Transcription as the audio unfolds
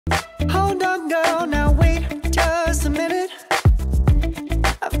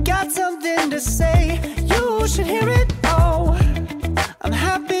say you should hear it. Oh, I'm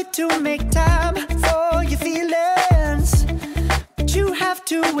happy to make time for your feelings, but you have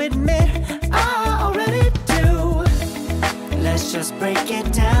to admit I already do. Let's just break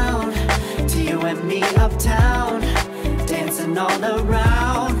it down to you and me uptown, dancing all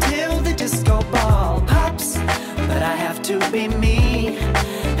around till the disco ball pops. But I have to be me,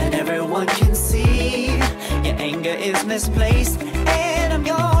 and everyone can see your anger is misplaced. And I'm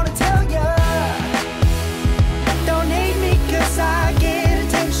gonna tell ya, don't hate me 'cause I get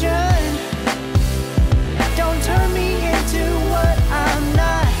attention. Don't turn me into what I'm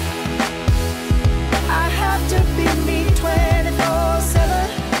not. I have to be me 24/7,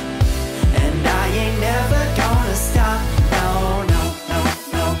 and I ain't never gonna stop. No, no, no,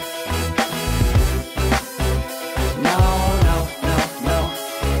 no. No, no, no, no.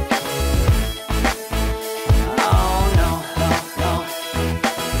 Oh, no, no, no.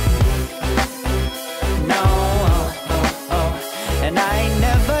 No, oh, oh, oh. And I ain't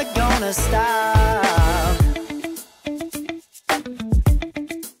never gonna stop.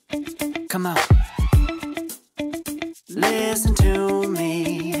 Come on. Listen to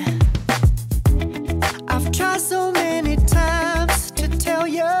me. I've tried so many times to tell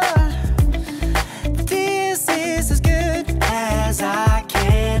you this is as good as I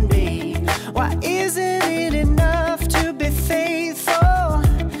can be. Why isn't it enough to be faithful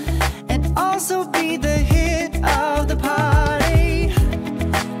and also be the hit of the party?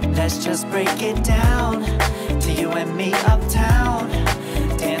 Let's just break it down to you and me uptown,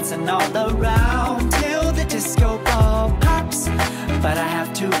 dancing all around till the disco ball pops. But I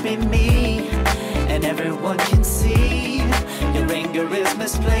have to be me, and everyone can see your anger is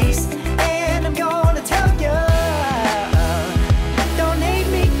misplaced. And I'm gonna tell you, don't hate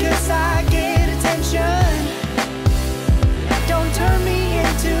me 'cause I get attention. Don't turn me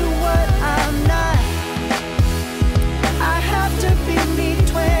into what I'm not. I have to be me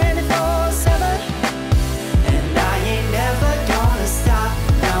 24/7, and I ain't never gonna stop.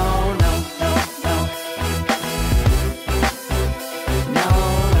 No, no, no, no. No,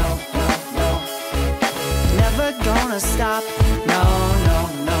 no, no, no. Never gonna stop. No, no,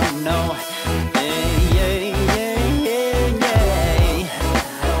 no, no.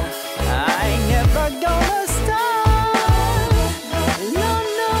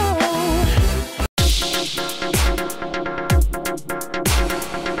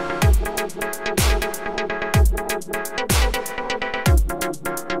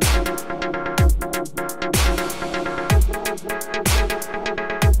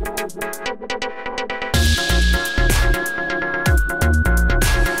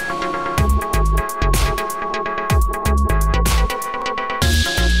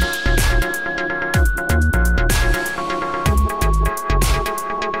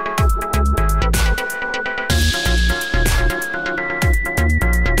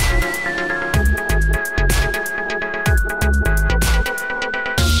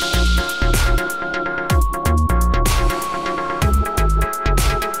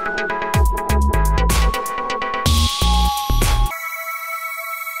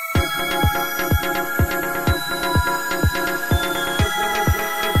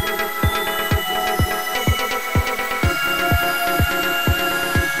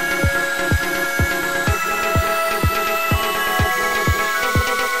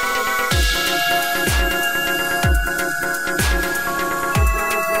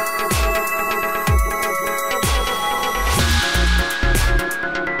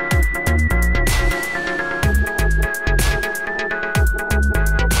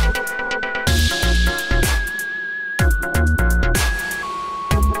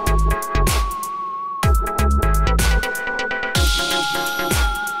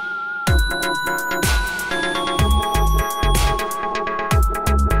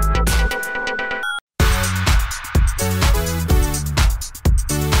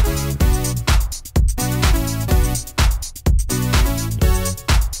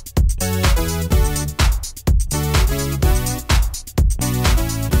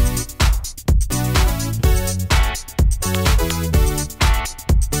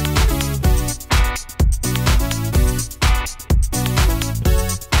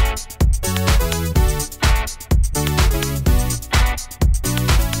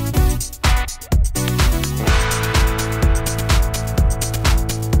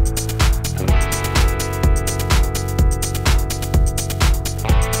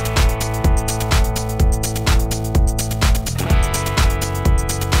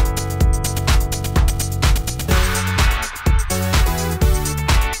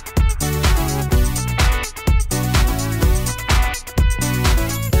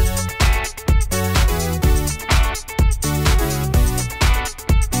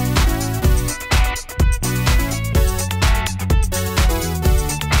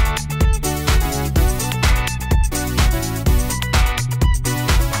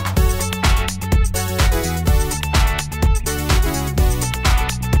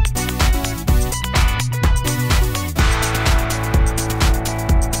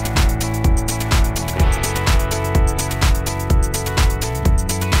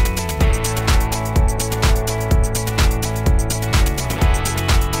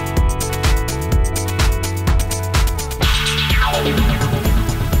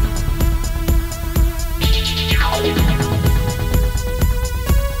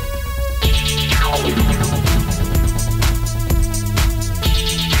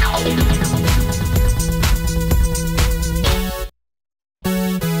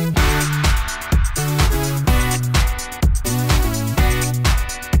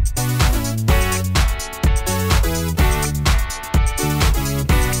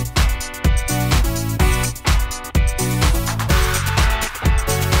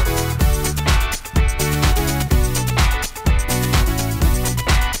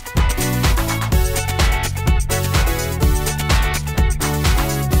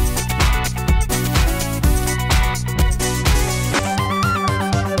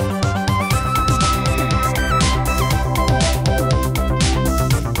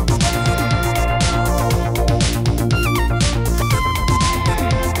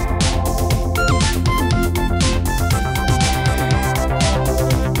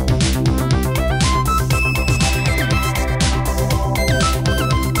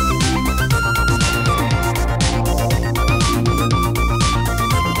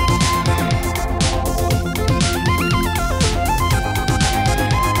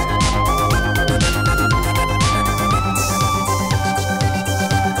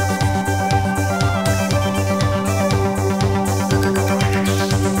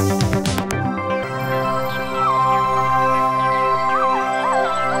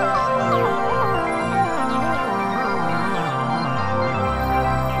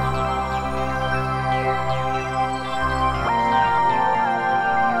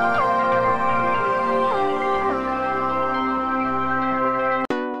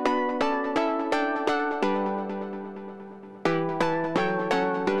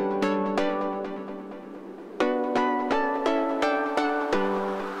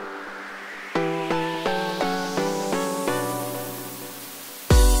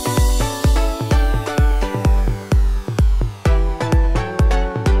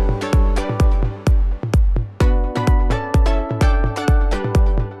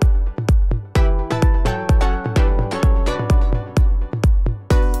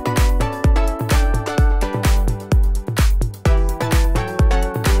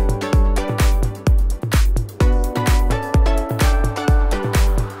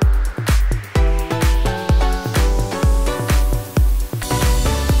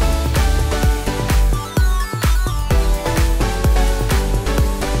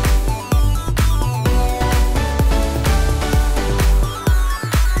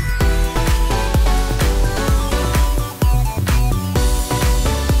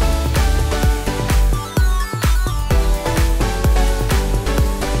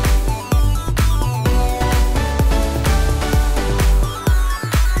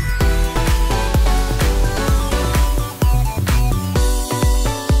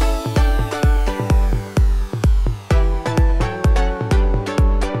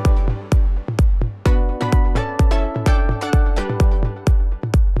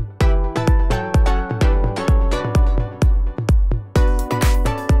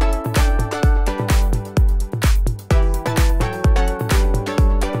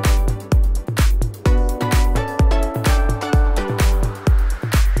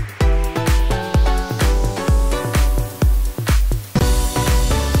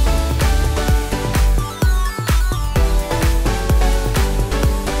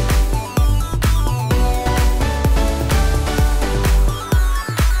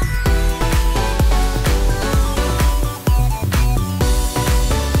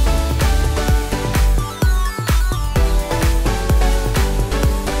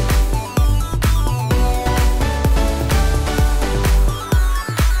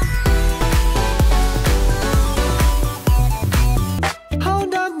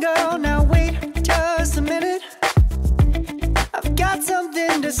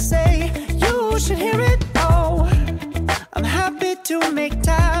 something to say. You should hear it. Oh, I'm happy to make